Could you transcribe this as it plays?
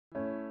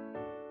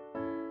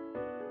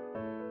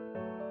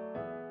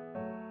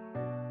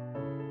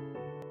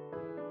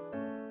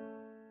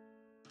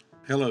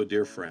Hello,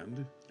 dear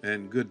friend,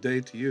 and good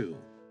day to you.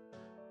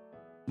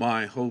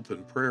 My hope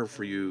and prayer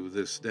for you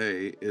this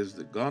day is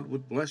that God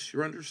would bless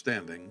your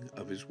understanding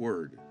of His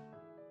Word,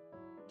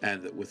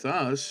 and that with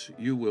us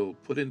you will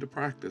put into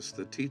practice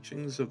the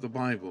teachings of the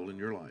Bible in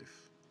your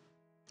life.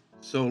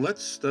 So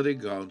let's study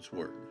God's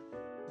Word.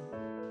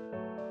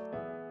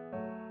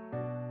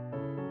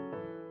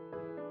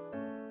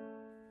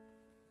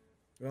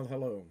 Well,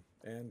 hello,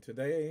 and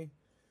today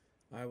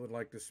I would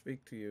like to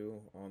speak to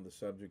you on the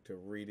subject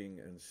of reading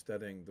and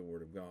studying the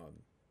Word of God.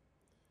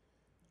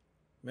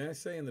 May I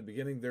say in the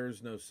beginning, there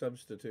is no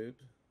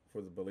substitute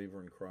for the believer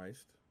in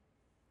Christ.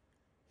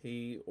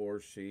 He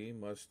or she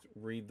must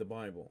read the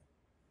Bible.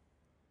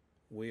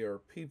 We are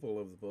people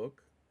of the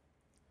book.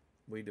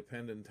 We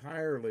depend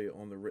entirely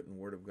on the written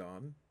Word of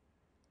God.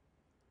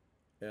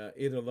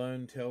 It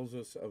alone tells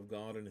us of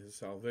God and His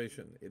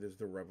salvation. It is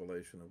the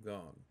revelation of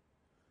God.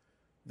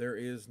 There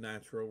is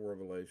natural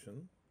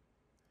revelation.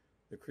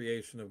 The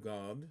creation of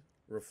God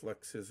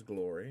reflects His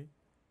glory.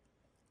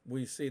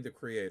 We see the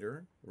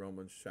Creator.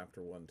 Romans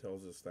chapter 1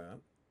 tells us that.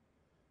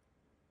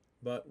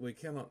 But we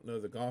cannot know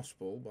the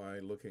gospel by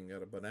looking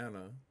at a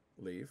banana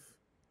leaf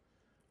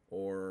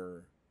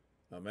or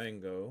a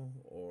mango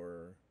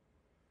or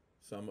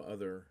some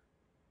other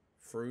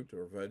fruit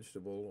or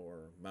vegetable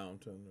or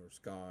mountain or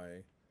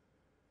sky.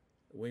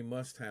 We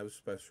must have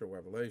special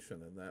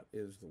revelation, and that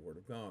is the Word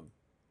of God.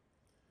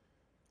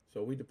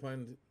 So we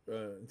depend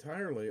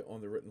entirely on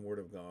the written Word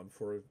of God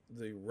for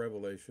the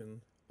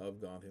revelation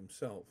of God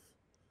Himself.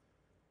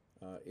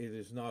 It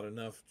is not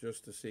enough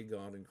just to see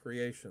God in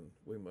creation.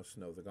 We must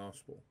know the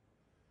gospel.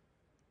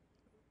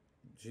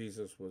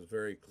 Jesus was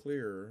very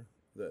clear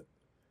that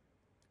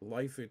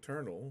life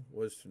eternal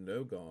was to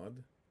know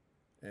God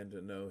and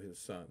to know His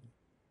Son.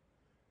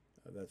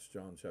 That's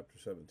John chapter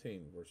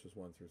 17, verses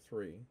 1 through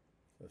 3,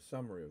 a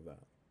summary of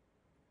that.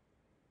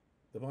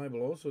 The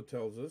Bible also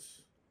tells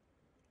us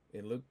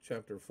in Luke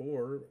chapter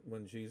 4,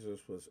 when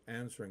Jesus was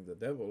answering the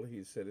devil,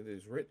 He said, "It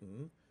is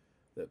written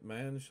that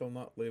man shall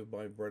not live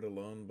by bread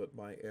alone, but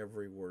by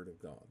every word of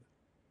God."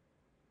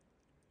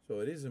 So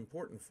it is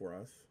important for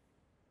us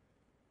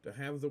to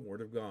have the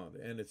Word of God,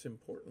 and it's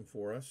important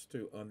for us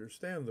to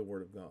understand the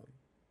Word of God.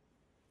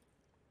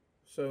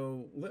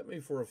 So let me,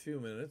 for a few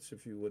minutes,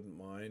 if you wouldn't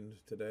mind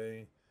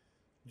today,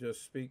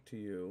 just speak to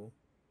you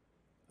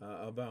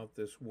about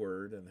this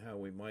Word and how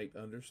we might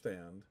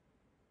understand.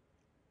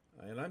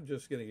 And I'm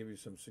just going to give you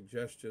some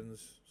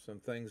suggestions, some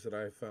things that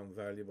I found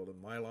valuable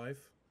in my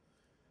life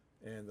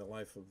and the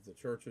life of the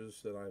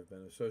churches that I've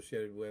been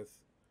associated with,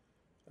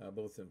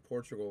 both in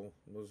Portugal,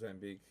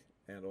 Mozambique,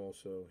 and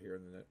also here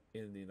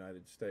in the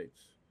United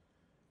States.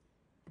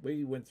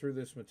 We went through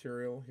this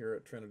material here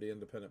at Trinity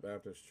Independent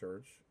Baptist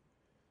Church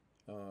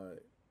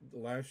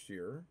last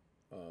year.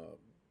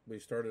 We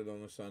started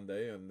on a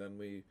Sunday, and then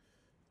we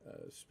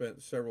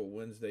spent several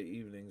Wednesday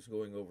evenings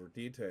going over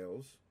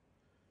details.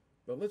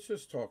 But let's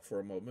just talk for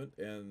a moment,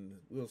 and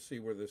we'll see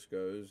where this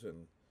goes.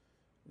 And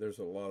there's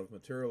a lot of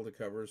material to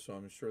cover, so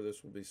I'm sure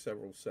this will be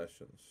several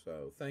sessions.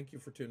 So thank you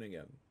for tuning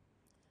in.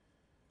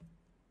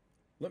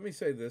 Let me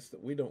say this,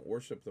 that we don't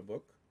worship the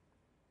book,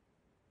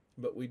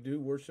 but we do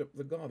worship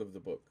the God of the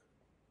book.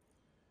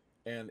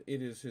 And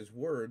it is His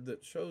Word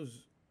that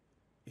shows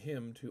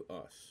Him to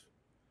us.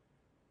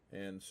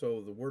 And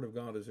so the Word of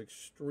God is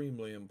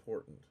extremely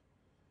important.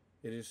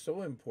 It is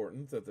so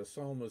important that the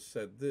psalmist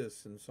said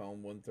this in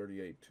Psalm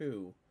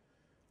 138:2,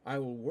 "I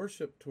will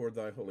worship toward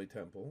thy holy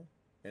temple,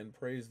 and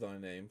praise thy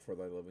name for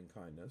thy loving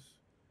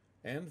kindness,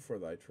 and for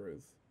thy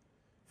truth.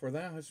 For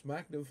thou hast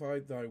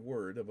magnified thy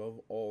word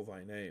above all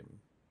thy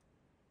name."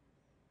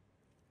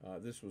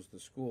 This was the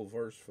school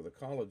verse for the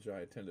college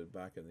I attended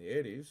back in the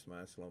 80s,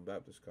 Massillon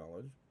Baptist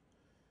College.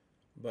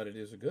 But it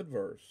is a good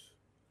verse,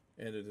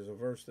 and it is a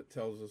verse that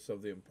tells us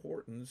of the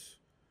importance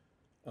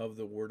of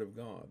the Word of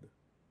God.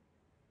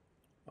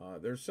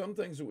 There's some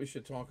things that we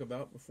should talk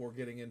about before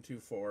getting in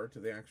too far to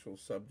the actual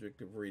subject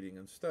of reading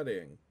and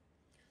studying.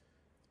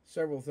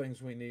 Several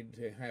things we need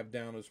to have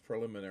down as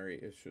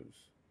preliminary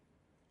issues.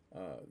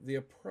 The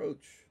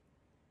approach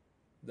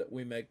that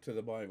we make to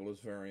the Bible is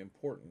very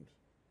important.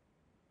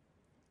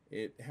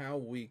 How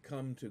we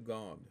come to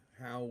God,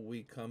 how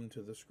we come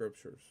to the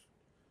Scriptures.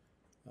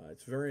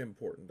 It's very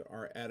important,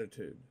 our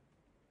attitude.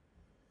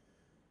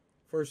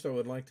 First, I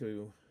would like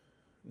to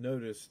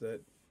notice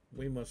that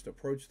we must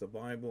approach the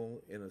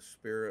Bible in a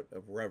spirit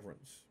of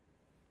reverence.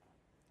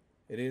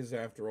 It is,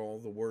 after all,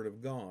 the Word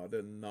of God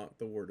and not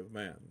the Word of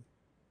man.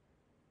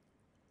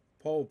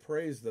 Paul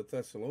praised the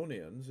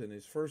Thessalonians in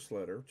his first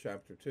letter,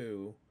 chapter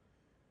 2.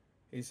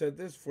 He said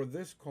this, "For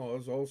this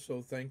cause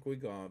also thank we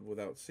God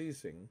without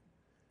ceasing,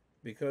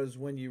 because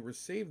when ye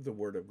received the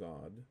Word of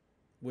God,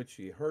 which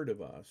ye heard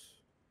of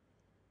us,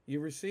 ye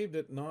received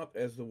it not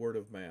as the word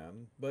of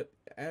man, but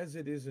as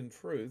it is in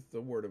truth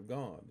the Word of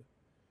God,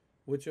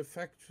 which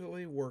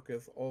effectually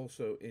worketh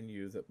also in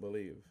you that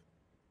believe."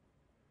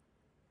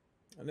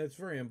 And it's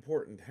very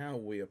important how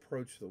we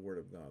approach the Word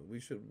of God. We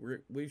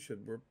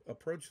should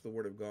approach the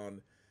Word of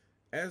God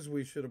as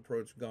we should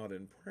approach God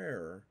in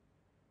prayer,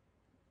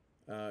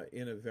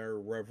 in a very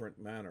reverent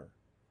manner.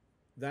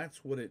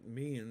 That's what it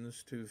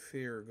means to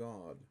fear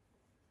God.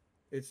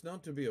 It's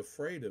not to be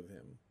afraid of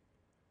Him,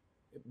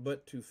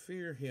 but to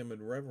fear Him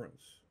in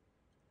reverence,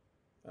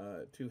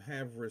 to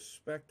have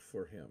respect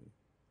for Him.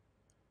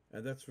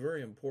 And that's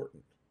very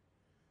important.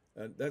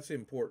 And that's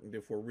important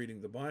if we're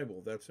reading the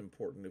Bible. That's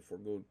important if we're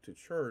going to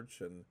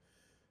church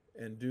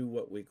and do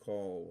what we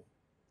call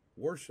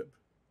worship.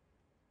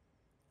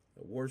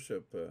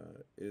 Worship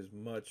is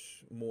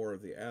much more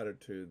of the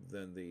attitude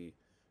than the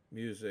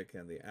music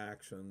and the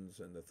actions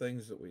and the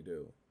things that we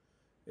do.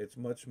 It's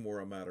much more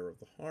a matter of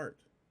the heart.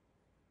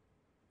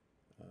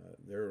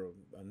 There are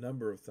a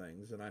number of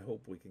things, and I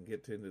hope we can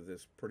get into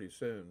this pretty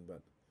soon,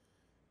 but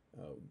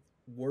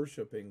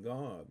worshiping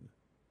God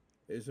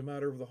is a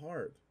matter of the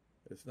heart.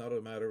 It's not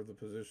a matter of the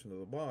position of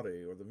the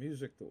body or the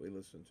music that we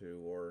listen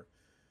to or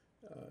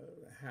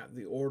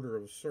the order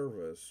of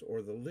service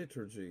or the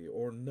liturgy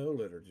or no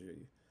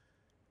liturgy.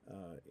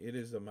 It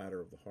is a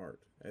matter of the heart,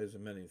 as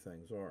many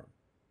things are.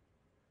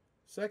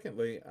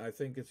 Secondly, I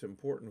think it's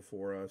important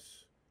for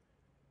us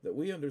that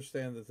we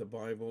understand that the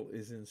Bible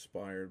is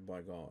inspired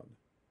by God,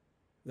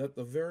 that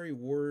the very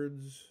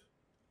words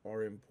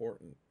are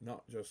important,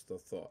 not just the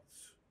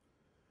thoughts.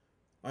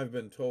 I've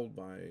been told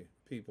by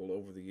people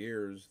over the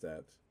years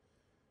that,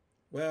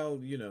 well,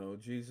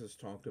 Jesus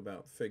talked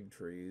about fig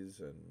trees,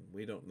 and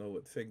we don't know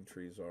what fig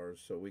trees are,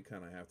 so we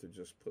kind of have to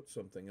just put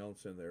something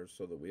else in there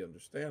so that we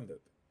understand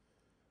it.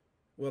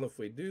 Well, if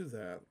we do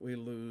that, we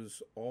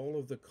lose all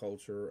of the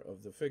culture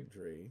of the fig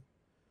tree.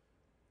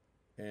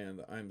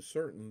 And I'm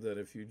certain that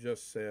if you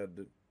just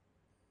said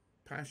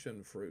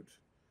passion fruit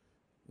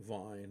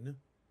vine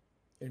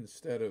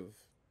instead of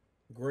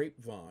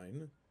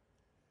grapevine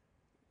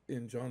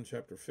in John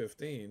chapter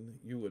 15,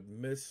 you would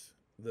miss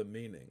the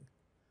meaning.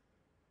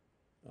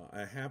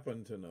 I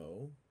happen to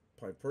know,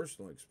 by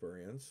personal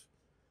experience,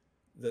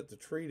 that the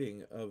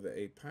treating of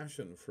a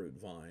passion fruit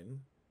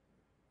vine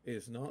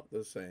is not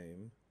the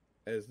same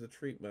as the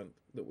treatment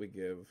that we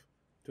give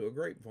to a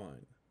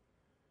grapevine.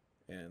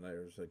 And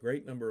there's a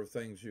great number of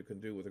things you can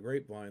do with a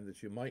grapevine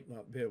that you might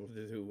not be able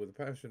to do with a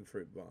passion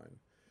fruit vine.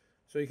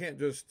 So you can't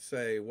just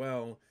say,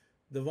 well,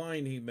 the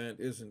vine he meant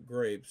isn't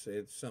grapes,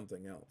 it's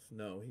something else.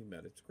 No, he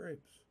meant it's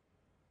grapes.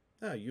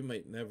 Now, you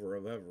may never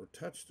have ever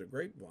touched a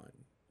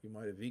grapevine. You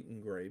might have eaten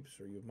grapes,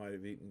 or you might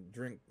have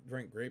drink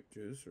grape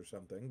juice or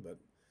something, but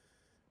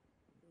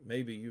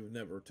maybe you've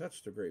never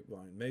touched a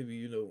grapevine. Maybe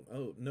you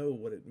know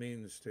what it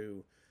means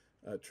to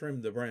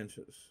trim the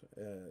branches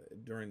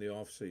during the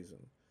off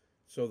season,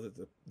 so that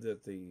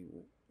the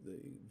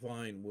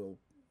vine will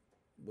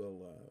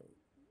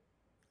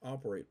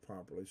operate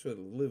properly, so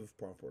it'll live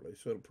properly,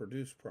 so it'll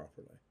produce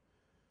properly.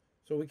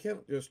 So we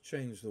can't just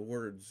change the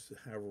words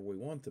however we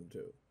want them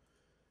to.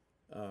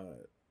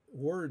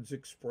 Words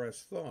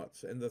express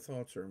thoughts, and the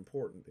thoughts are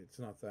important. It's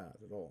not that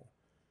at all.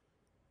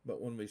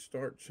 But when we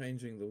start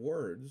changing the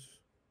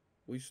words,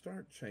 we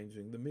start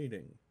changing the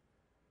meaning.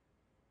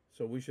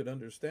 So we should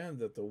understand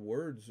that the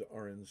words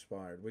are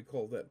inspired. We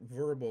call that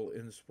verbal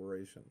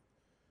inspiration.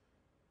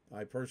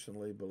 I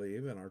personally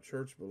believe, and our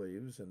church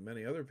believes, and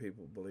many other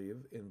people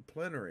believe, in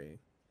plenary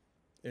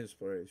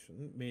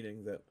inspiration,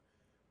 meaning that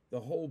the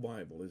whole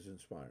Bible is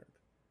inspired.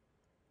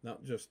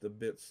 Not just the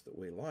bits that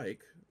we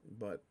like,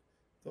 but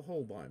the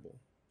whole Bible.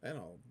 And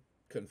I'll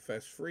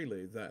confess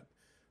freely that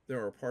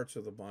there are parts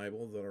of the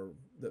Bible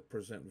that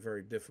present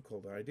very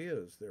difficult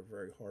ideas. They're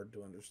very hard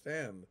to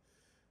understand.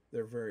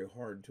 They're very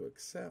hard to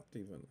accept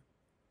even,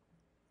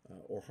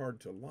 or hard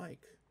to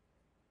like.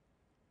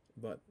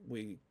 But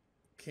we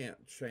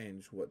can't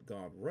change what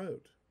God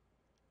wrote.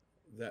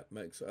 That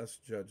makes us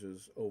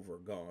judges over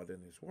God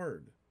and His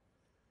Word.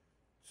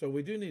 So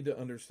we do need to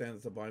understand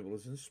that the Bible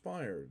is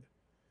inspired.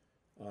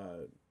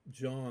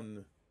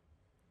 John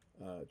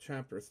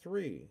chapter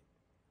 3,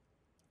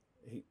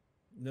 he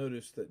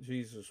noticed that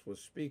Jesus was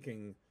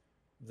speaking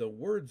the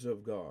words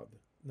of God,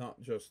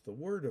 not just the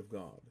Word of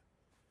God.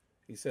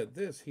 He said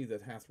this, he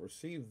that hath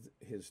received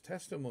His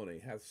testimony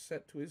hath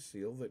set to his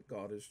seal that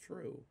God is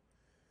true.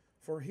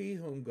 For he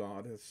whom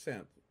God hath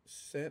sent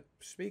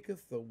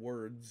speaketh the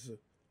words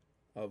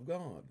of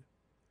God.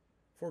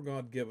 For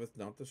God giveth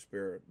not the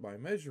Spirit by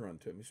measure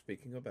unto him. He's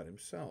speaking about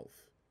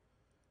Himself.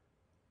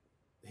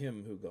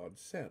 Him who God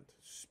sent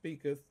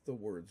speaketh the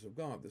words of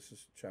God. This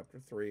is chapter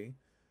 3,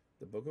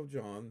 the book of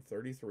John,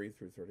 33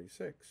 through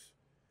 36.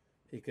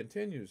 He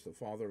continues, the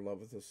Father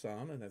loveth the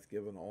Son, and hath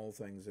given all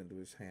things into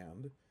His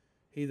hand.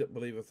 He that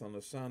believeth on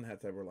the Son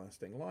hath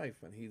everlasting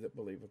life, and he that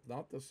believeth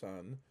not the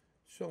Son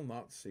shall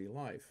not see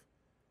life,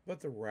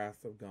 but the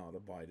wrath of God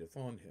abideth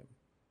on him.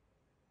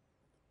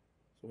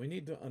 So we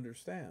need to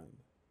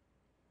understand.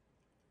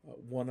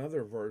 One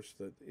other verse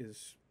that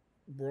is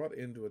brought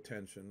into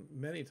attention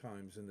many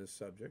times in this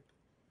subject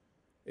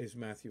is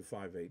Matthew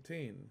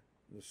 5:18,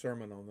 the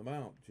Sermon on the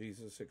Mount.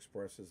 Jesus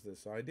expresses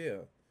this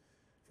idea.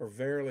 For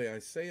verily I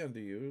say unto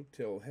you,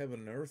 till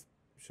heaven and earth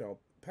shall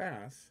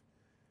pass,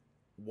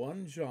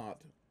 one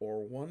jot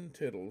or one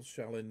tittle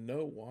shall in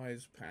no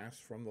wise pass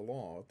from the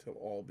law till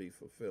all be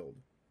fulfilled.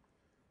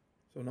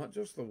 So not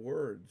just the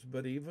words,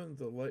 but even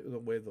the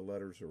way the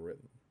letters are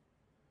written.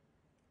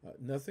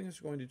 Nothing is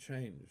going to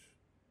change.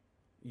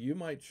 You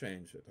might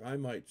change it. I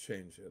might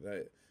change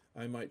it.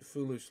 I might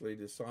foolishly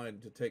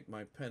decide to take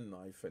my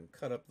penknife and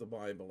cut up the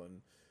Bible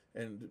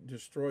and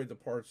destroy the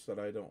parts that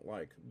I don't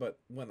like. But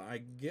when I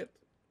get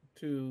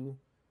to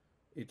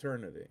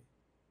eternity,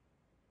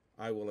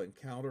 I will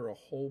encounter a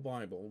whole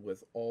Bible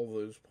with all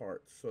those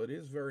parts. So it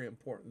is very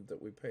important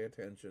that we pay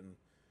attention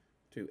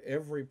to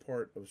every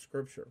part of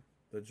Scripture.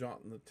 The jot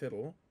and the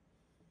tittle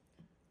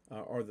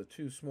are the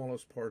two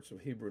smallest parts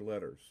of Hebrew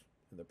letters.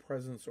 And the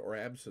presence or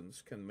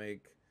absence can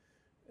make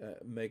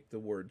the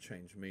word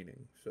change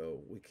meaning.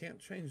 So we can't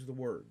change the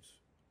words.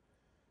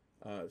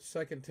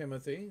 2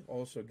 Timothy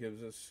also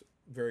gives us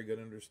very good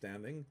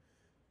understanding.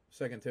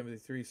 2 Timothy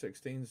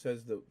 3:16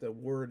 says that the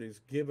word is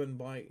given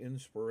by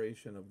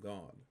inspiration of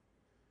God,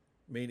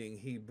 meaning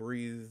he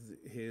breathed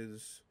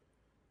his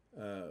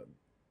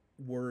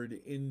word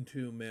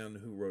into men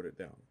who wrote it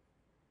down.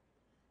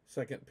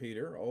 2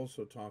 Peter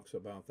also talks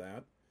about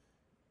that.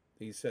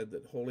 He said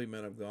that holy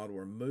men of God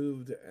were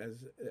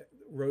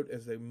wrote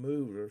as they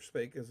moved, or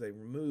spake as they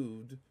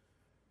moved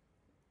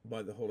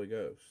by the Holy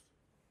Ghost.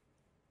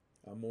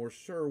 A more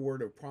sure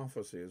word of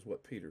prophecy is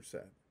what Peter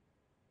said,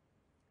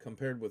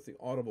 compared with the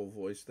audible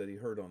voice that he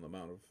heard on the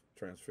Mount of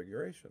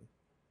Transfiguration.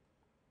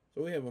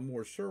 So we have a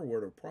more sure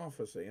word of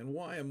prophecy. And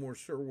why a more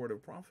sure word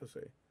of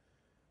prophecy?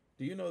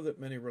 Do you know that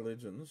many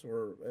religions,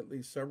 or at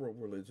least several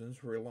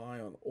religions,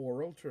 rely on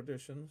oral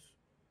traditions?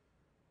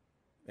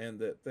 And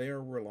that they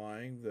are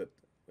relying that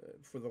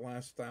for the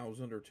last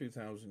 1,000 or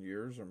 2,000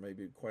 years, or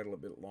maybe quite a little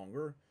bit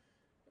longer,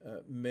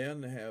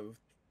 men have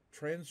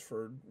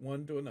transferred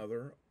one to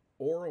another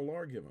oral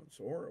arguments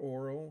or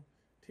oral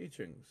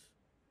teachings.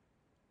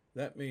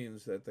 That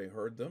means that they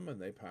heard them and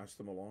they passed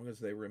them along as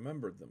they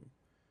remembered them.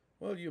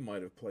 Well, you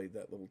might have played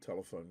that little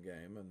telephone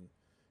game, and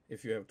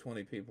if you have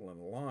 20 people in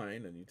a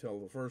line and you tell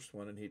the first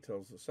one and he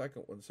tells the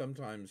second one,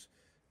 sometimes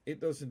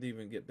it doesn't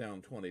even get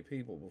down 20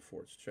 people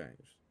before it's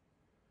changed.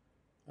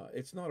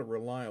 It's not a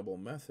reliable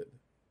method.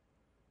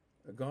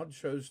 God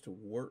chose to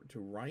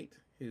write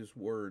his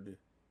word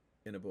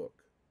in a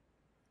book.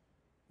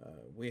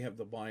 We have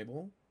the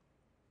Bible,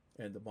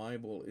 and the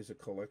Bible is a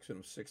collection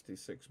of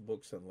 66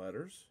 books and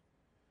letters,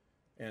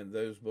 and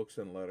those books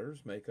and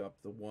letters make up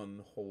the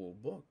one whole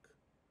book.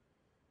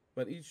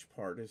 But each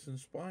part is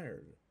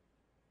inspired.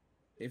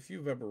 If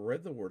you've ever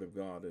read the Word of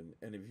God,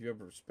 and if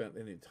you've ever spent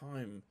any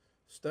time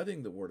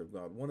studying the Word of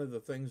God, one of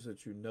the things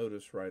that you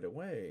notice right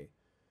away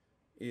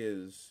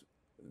is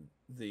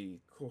the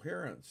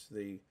coherence,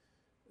 the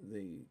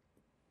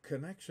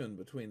connection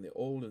between the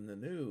old and the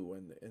new,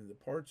 and the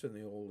parts in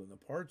the old and the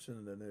parts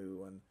in the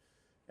new,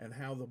 and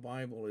how the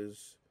Bible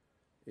is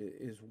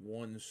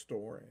one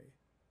story.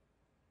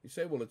 You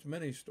say, well, it's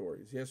many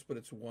stories. Yes, but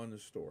it's one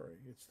story.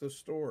 It's the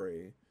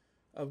story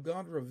of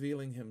God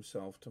revealing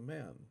himself to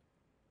men.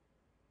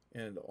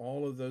 And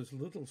all of those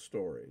little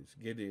stories,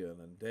 Gideon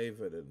and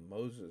David and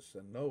Moses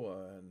and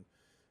Noah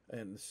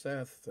and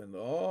Seth and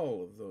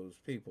all of those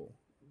people,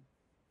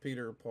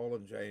 Peter, Paul,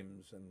 and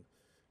James, and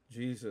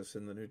Jesus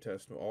in the New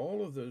Testament,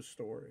 all of those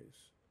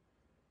stories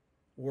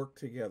work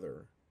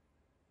together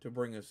to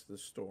bring us the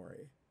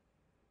story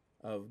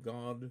of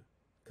God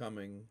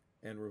coming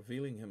and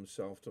revealing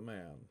himself to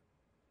man.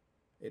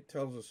 It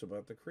tells us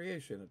about the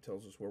creation. It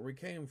tells us where we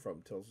came from.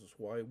 It tells us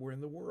why we're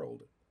in the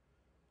world.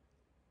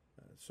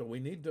 So we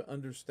need to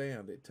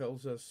understand. It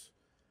tells us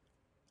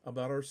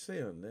about our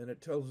sin, and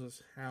it tells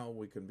us how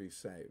we can be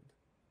saved,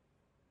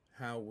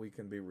 how we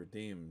can be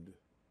redeemed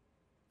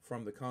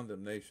from the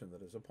condemnation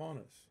that is upon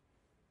us.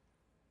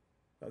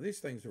 Now, these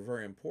things are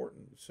very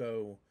important,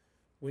 so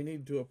we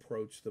need to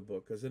approach the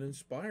book as an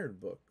inspired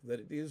book, that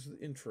it is,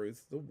 in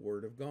truth, the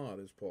Word of God,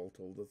 as Paul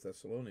told the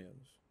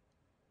Thessalonians.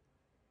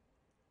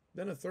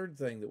 Then a third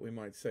thing that we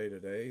might say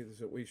today is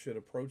that we should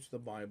approach the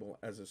Bible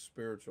as a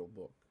spiritual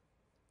book.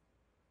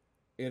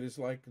 It is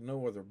like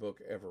no other book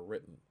ever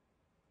written.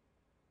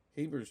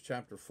 Hebrews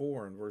chapter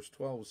 4 and verse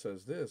 12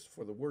 says this,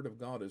 "For the word of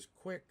God is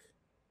quick,"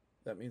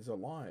 that means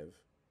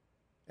alive,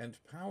 "and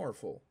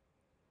powerful,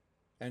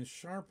 and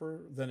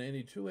sharper than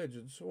any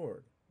two-edged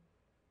sword,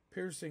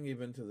 piercing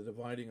even to the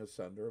dividing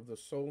asunder of the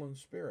soul and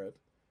spirit,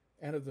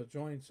 and of the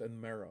joints and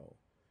marrow,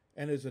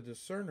 and is a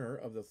discerner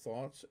of the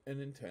thoughts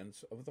and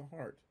intents of the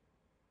heart.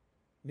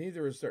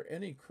 Neither is there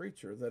any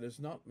creature that is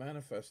not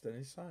manifest in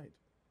his sight,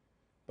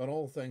 but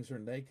all things are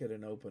naked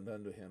and opened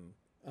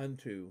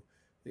unto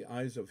the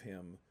eyes of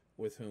him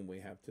with whom we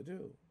have to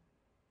do."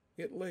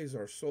 It lays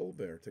our soul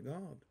bare to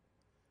God.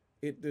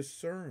 It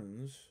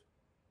discerns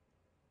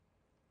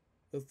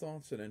the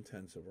thoughts and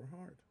intents of our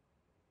heart.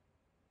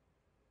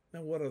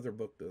 Now, what other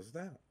book does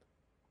that?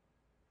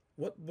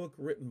 What book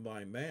written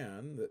by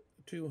man that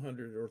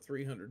 200 or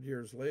 300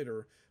 years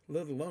later,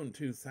 let alone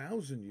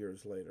 2,000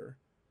 years later,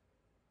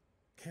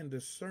 can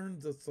discern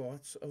the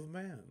thoughts of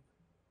man?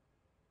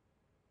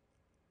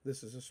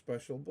 This is a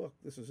special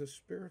book. This is a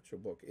spiritual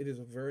book. It is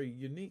a very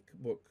unique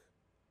book.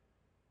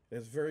 It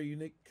has very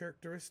unique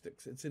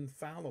characteristics. It's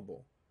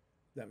infallible.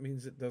 That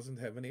means it doesn't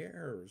have any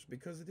errors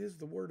because it is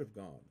the Word of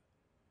God.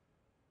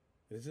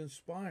 It is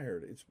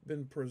inspired. It's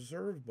been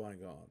preserved by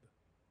God.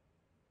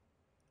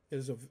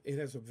 It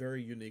has a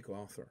very unique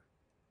author.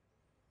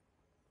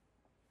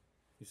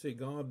 You see,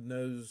 God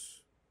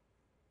knows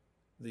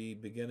the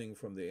beginning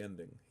from the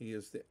ending. He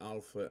is the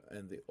Alpha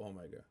and the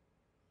Omega,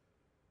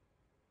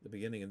 the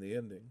beginning and the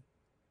ending.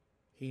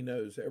 He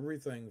knows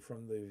everything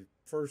from the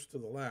first to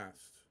the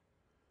last,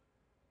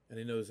 and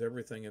he knows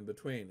everything in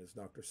between, as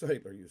Dr.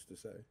 Saitler used to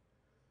say.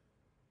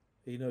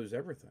 He knows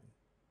everything,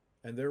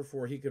 and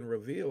therefore he can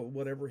reveal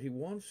whatever he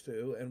wants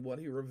to, and what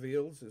he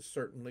reveals is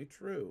certainly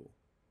true.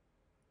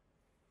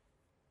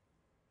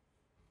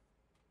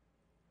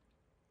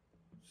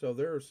 So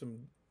there are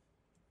some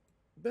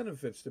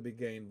benefits to be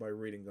gained by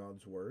reading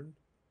God's Word.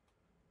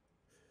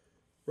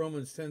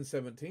 Romans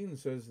 10:17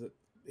 says that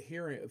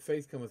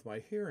faith cometh by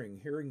hearing.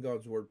 Hearing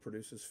God's Word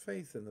produces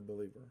faith in the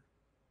believer.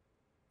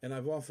 And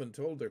I've often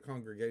told their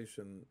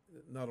congregation,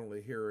 not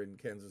only here in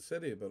Kansas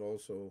City, but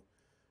also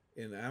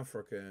in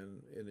Africa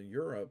and in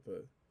Europe,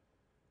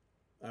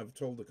 I've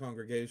told the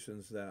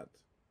congregations that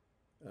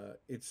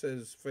it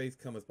says faith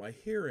cometh by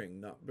hearing,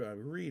 not by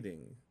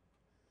reading.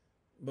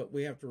 But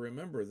we have to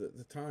remember that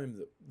the time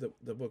that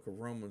the book of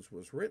Romans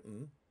was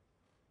written,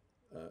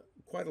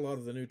 quite a lot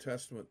of the New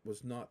Testament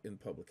was not in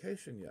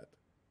publication yet.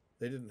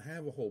 They didn't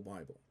have a whole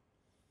Bible.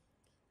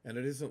 And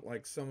it isn't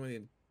like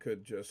somebody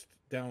could just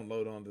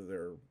download onto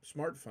their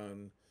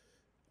smartphone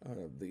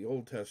the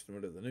Old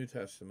Testament or the New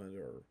Testament,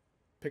 or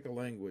pick a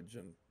language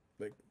and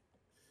they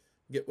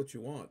get what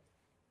you want.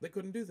 They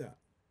couldn't do that.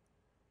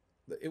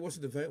 It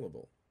wasn't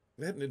available.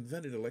 They hadn't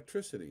invented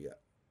electricity yet,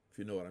 if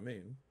you know what I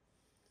mean.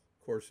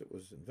 Of course, it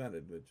was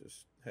invented, but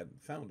just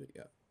hadn't found it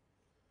yet.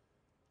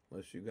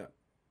 Unless you got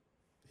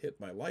hit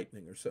by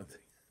lightning or something.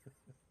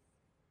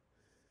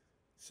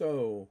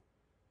 So,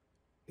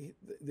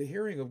 the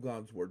hearing of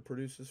God's Word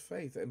produces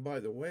faith. And by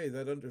the way,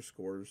 that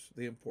underscores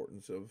the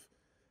importance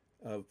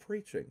of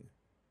preaching.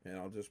 And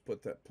I'll just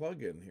put that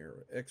plug in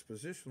here.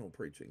 Expositional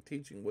preaching,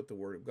 teaching what the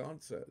Word of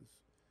God says.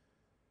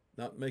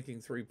 Not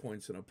making 3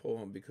 points in a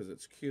poem because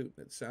it's cute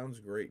and it sounds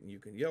great and you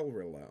can yell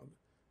real loud,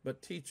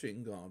 but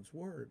teaching God's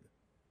Word.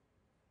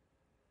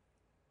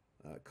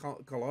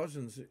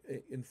 Colossians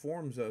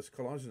informs us,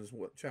 Colossians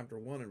chapter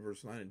 1 and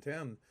verse 9 and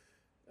 10,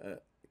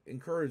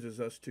 encourages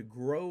us to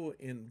grow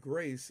in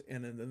grace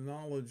and in the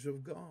knowledge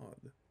of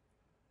God.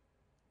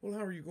 Well,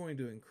 how are you going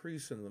to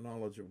increase in the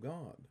knowledge of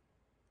God?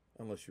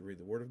 Unless you read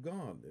the Word of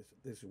God.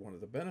 This is one of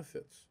the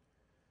benefits.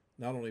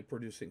 Not only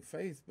producing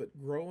faith, but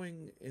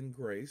growing in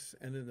grace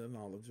and in the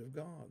knowledge of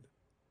God.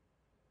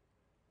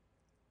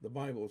 The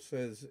Bible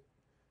says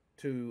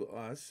to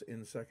us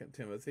in 2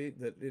 Timothy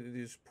that it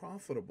is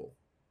profitable.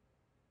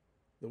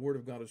 The Word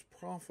of God is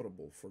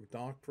profitable for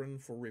doctrine,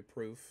 for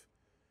reproof,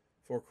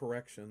 for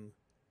correction,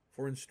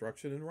 for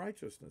instruction in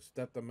righteousness,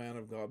 that the man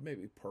of God may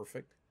be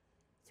perfect,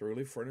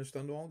 thoroughly furnished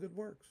unto all good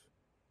works.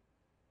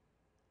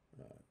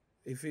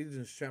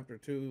 Ephesians chapter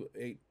 2,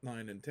 8,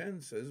 9, and 10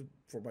 says,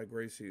 for by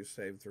grace you are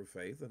saved through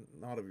faith, and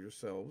not of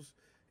yourselves.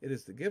 It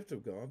is the gift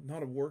of God,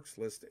 not of works,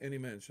 lest any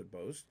man should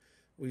boast.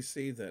 We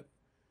see that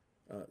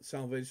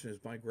salvation is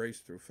by grace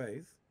through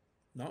faith,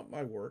 not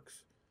by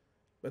works.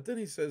 But then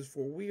he says,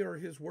 for we are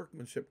his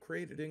workmanship,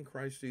 created in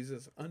Christ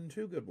Jesus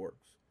unto good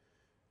works.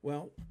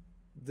 Well,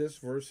 this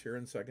verse here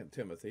in 2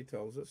 Timothy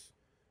tells us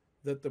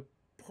that the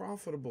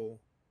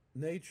profitable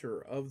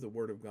nature of the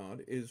Word of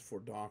God is for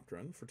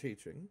doctrine, for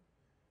teaching,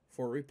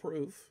 for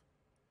reproof,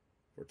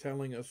 for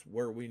telling us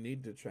where we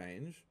need to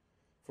change,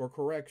 for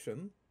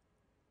correction,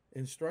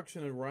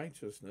 instruction in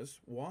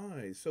righteousness.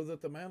 Why? So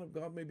that the man of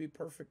God may be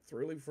perfect,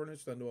 thoroughly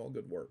furnished unto all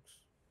good works.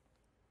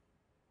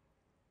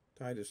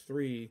 Titus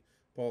 3,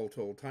 Paul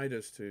told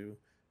Titus to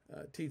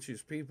teach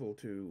his people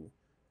to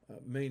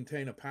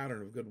maintain a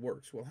pattern of good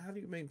works. Well, how do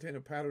you maintain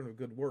a pattern of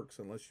good works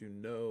unless you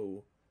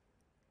know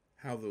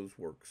how those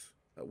works,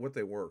 what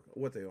they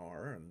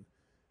are, and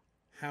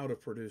how to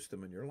produce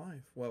them in your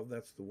life? Well,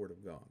 that's the Word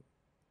of God.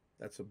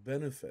 That's a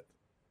benefit.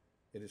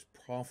 It is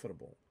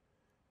profitable.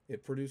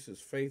 It produces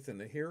faith in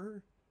the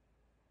hearer.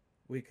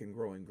 We can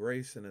grow in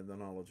grace and in the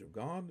knowledge of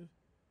God.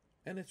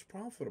 And it's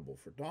profitable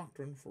for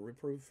doctrine, for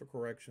reproof, for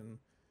correction,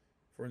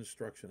 for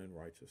instruction in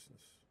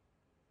righteousness.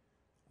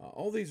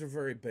 All these are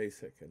very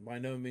basic, and by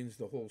no means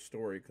the whole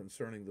story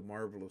concerning the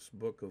marvelous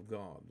book of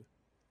God.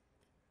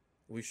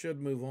 We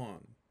should move on,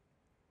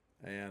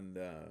 and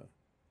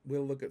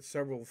we'll look at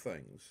several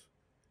things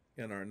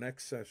in our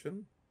next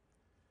session.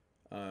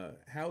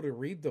 How to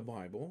read the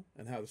Bible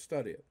and how to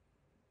study it.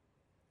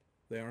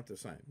 They aren't the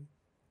same.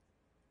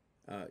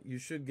 You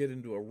should get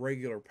into a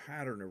regular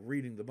pattern of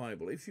reading the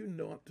Bible. If you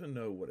want to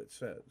know what it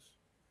says,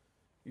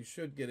 you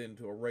should get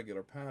into a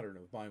regular pattern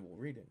of Bible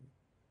reading.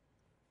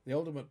 The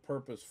ultimate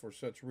purpose for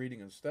such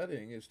reading and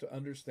studying is to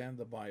understand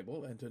the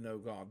Bible and to know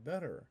God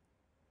better.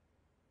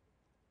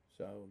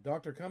 So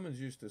Dr. Cummins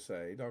used to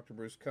say, Dr.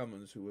 Bruce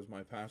Cummins, who was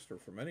my pastor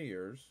for many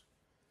years,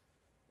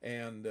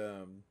 and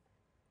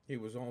he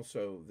was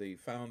also the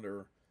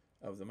founder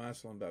of the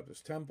Massillon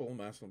Baptist Temple,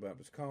 Massillon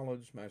Baptist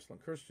College,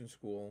 Massillon Christian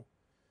School,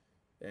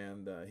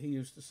 And he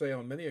used to say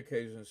on many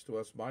occasions to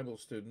us Bible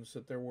students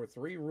that there were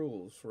 3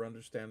 rules for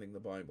understanding the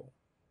Bible.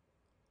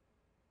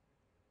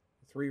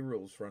 3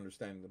 rules for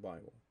understanding the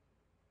Bible.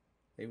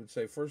 He would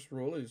say, first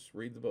rule is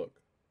read the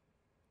book.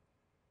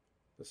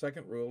 The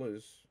second rule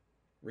is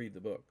read the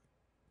book.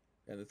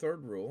 And the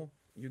third rule,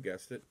 you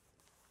guessed it,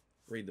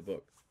 read the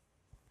book.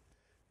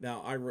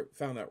 Now, I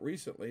found out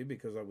recently,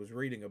 because I was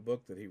reading a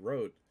book that he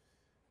wrote,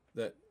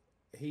 that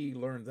he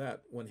learned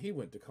that when he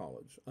went to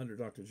college under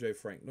Dr. J.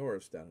 Frank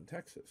Norris down in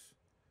Texas.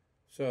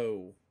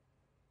 So,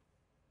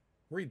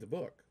 read the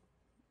book.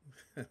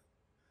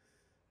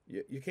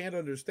 You can't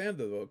understand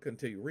the book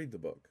until you read the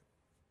book.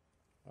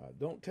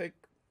 Don't take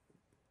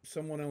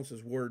someone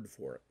else's word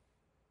for it.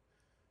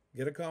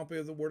 Get a copy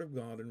of the Word of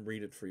God and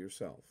read it for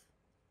yourself.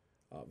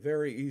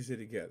 Very easy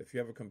to get. If you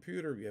have a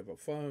computer, you have a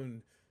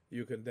phone,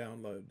 you can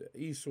download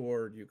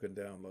eSword, you can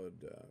download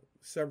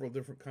several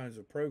different kinds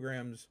of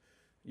programs.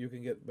 You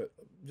can get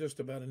just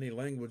about any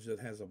language that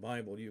has a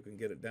Bible, you can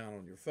get it down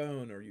on your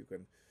phone, or you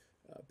can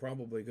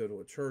probably go to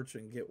a church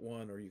and get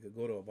one, or you could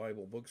go to a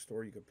Bible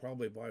bookstore. You could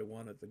probably buy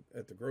one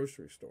at the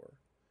grocery store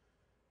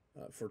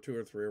for $2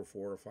 or $3 or $4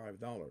 or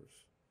 $5.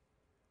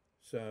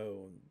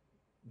 So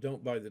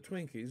don't buy the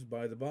Twinkies,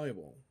 buy the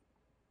Bible.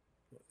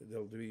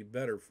 They'll be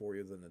better for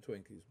you than the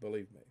Twinkies,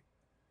 believe me.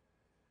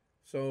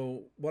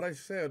 So what I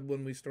said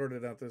when we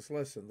started out this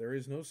lesson, there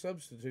is no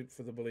substitute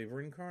for the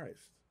believer in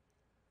Christ.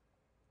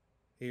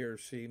 He or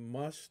she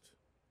must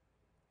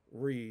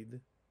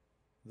read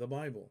the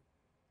Bible.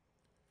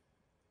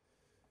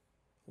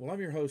 Well,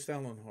 I'm your host,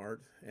 Alan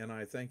Hart, and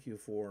I thank you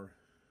for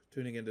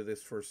tuning into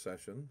this first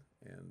session.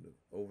 And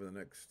over the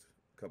next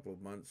couple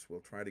of months, we'll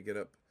try to get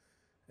up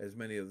as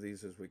many of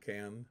these as we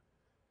can,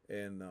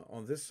 and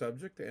on this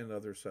subject and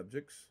other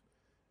subjects.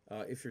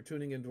 If you're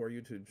tuning into our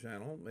YouTube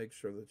channel, make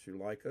sure that you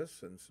like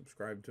us and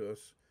subscribe to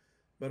us.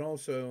 But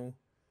also,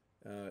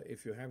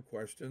 if you have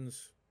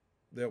questions,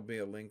 there'll be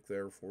a link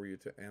there for you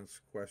to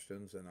ask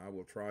questions, and I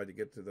will try to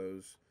get to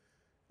those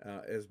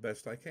as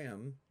best I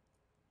can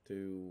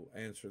to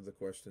answer the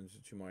questions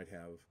that you might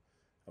have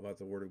about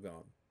the Word of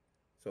God.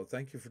 So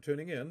thank you for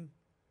tuning in,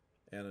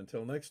 and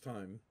until next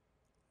time,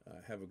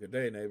 have a good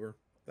day, neighbor.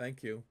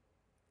 Thank you.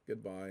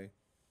 Goodbye.